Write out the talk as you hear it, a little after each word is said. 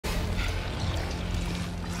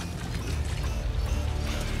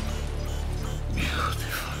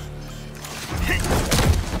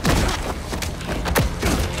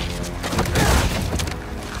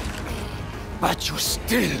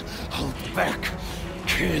still hold back.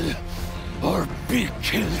 Kill or be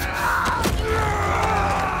killed.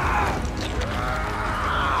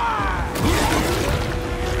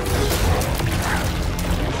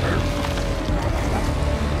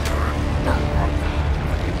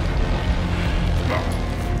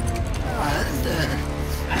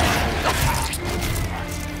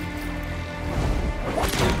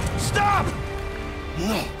 Stop!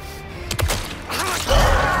 No.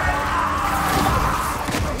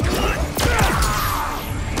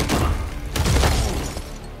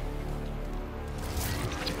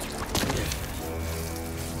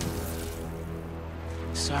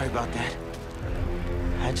 Sorry about that.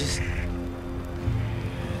 I just...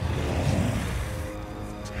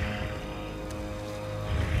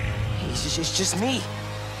 It's just me.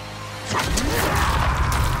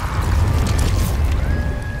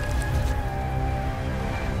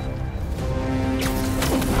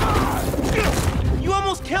 You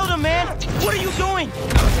almost killed him, man! What are you doing?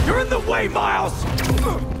 You're in the way, Miles!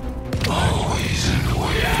 Always in the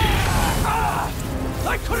way.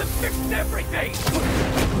 I could have fixed everything!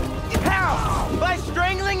 How? By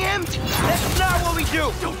strangling him? That's not what we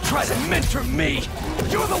do! Don't try to mentor me!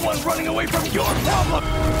 You're the one running away from your problem!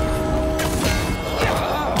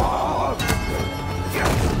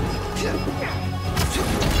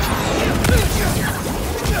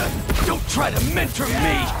 Don't try to mentor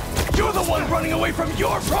me! You're the one running away from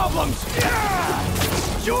your problems!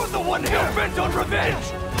 You're the one hell-bent on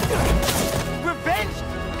revenge! Revenge?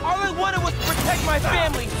 All I wanted was to protect my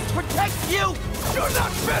family! Protect you! You're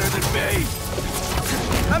not better than me!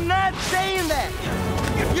 I'm not saying that!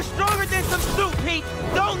 You're stronger than some soup, Pete!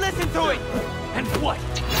 Don't listen to it! And what?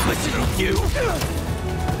 Listen to you?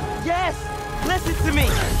 Yes! Listen to me!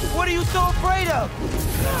 What are you so afraid of?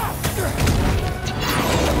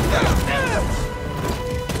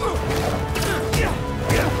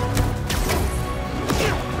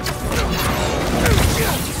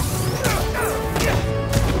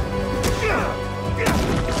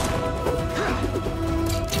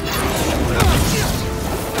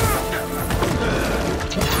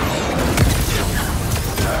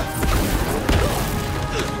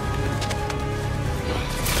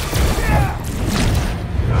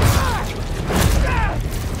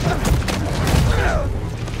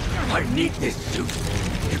 I need this suit.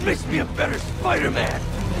 It makes me a better Spider-Man.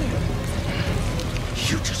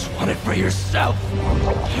 You just want it for yourself.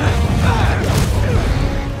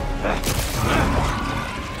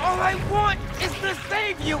 All I want is to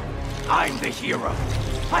save you! I'm the hero.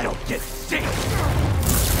 I don't get sick.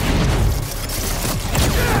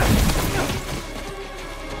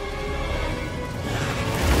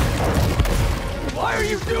 Why are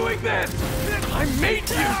you doing this? I made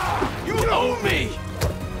you. You owe me.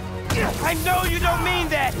 I know you don't mean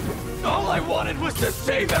that! All I wanted was to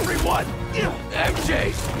save everyone.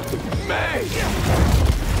 MJ, May.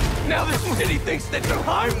 Now the city thinks that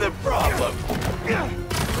I'm the problem.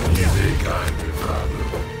 You think I'm the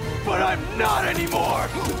problem? But I'm not anymore.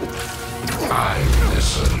 I'm the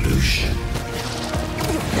solution.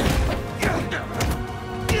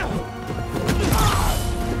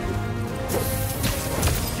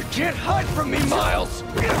 You can't hide from me, Miles.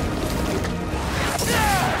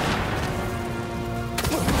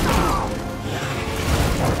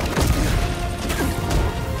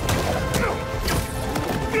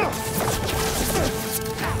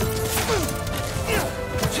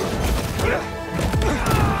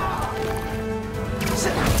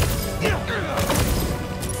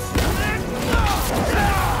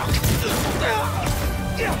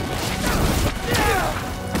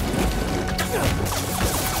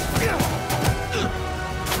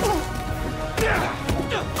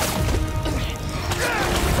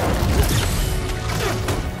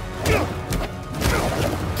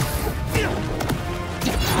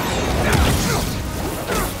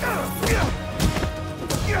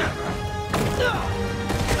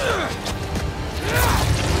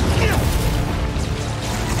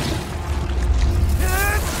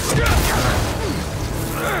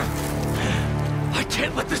 I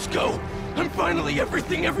can't let this go. I'm finally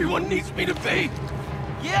everything everyone needs me to be.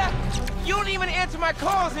 Yeah? You don't even answer my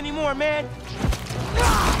calls anymore, man!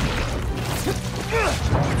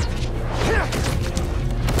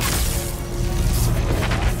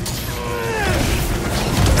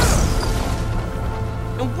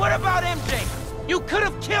 And what about MJ? You could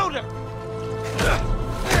have killed her!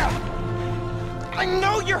 I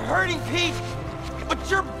know you're hurting, Pete, but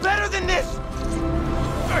you're better than this!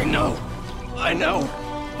 I know,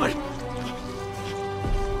 but...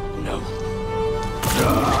 No.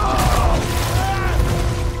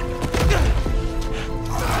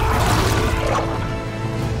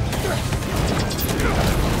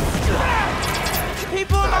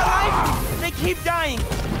 keep dying.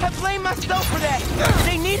 I blame myself for that.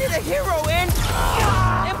 They needed a hero, and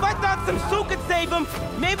if I thought some suit could save them,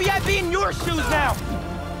 maybe I'd be in your shoes now.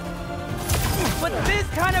 But this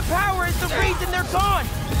kind of power is the reason they're gone.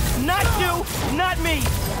 Not you, not me.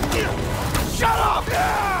 Shut up!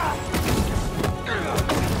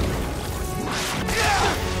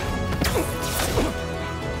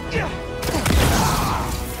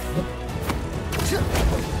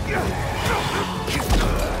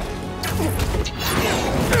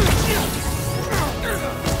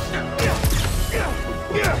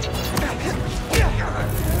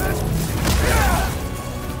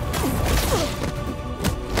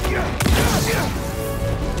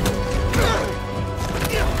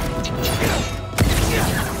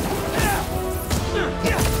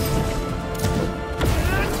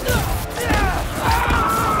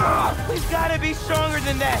 We've got to be stronger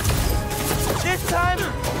than that. This time,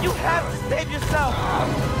 you have to save yourself.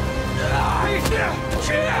 I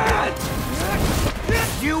can't!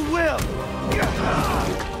 You will.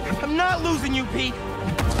 I'm not losing you, Pete.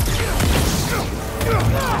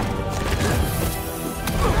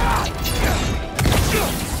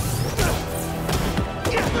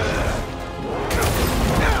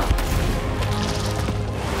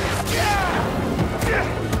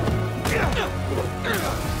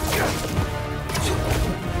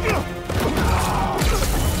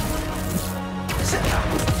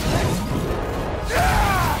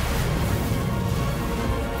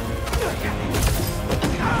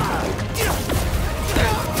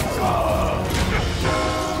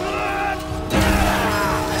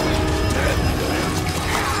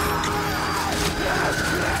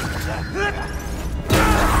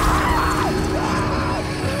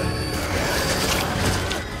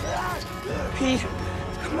 Pete,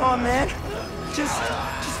 come on, man. Just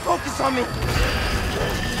focus on me.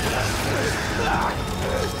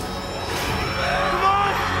 Come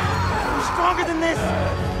on! You're stronger than this.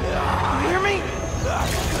 You hear me?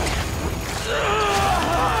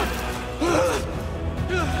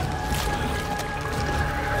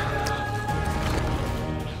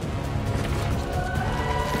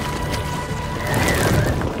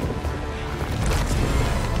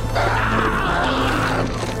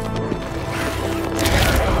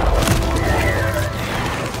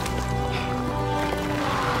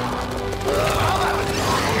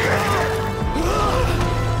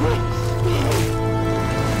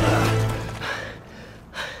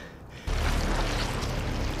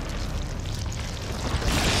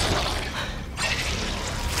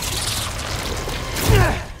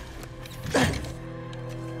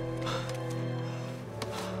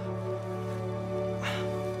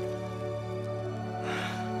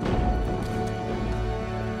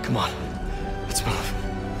 Come on, let's move.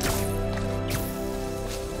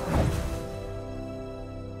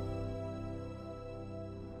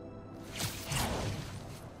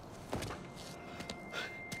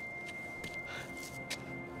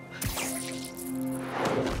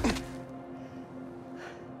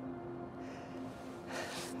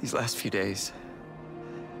 These last few days...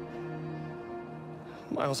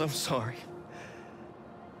 Miles, I'm sorry.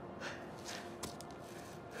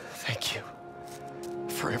 Thank you.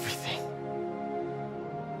 For everything.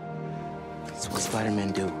 That's what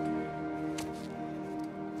Spider-Man do.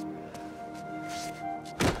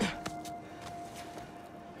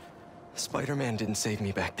 Spider-Man didn't save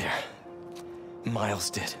me back there.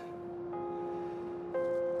 Miles did.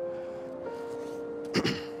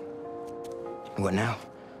 What now?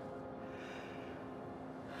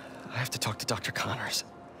 I have to talk to Dr. Connors.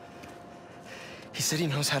 He said he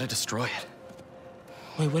knows how to destroy it.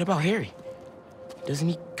 Wait, what about Harry? Doesn't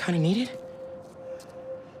he kind of need it?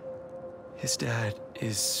 His dad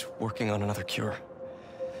is working on another cure.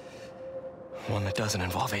 One that doesn't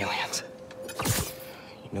involve aliens.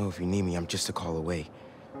 You know, if you need me, I'm just a call away.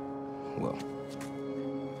 Well,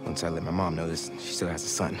 once I let my mom know this, she still has a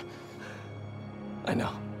son. I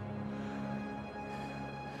know.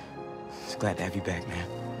 Just glad to have you back,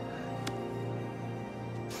 man.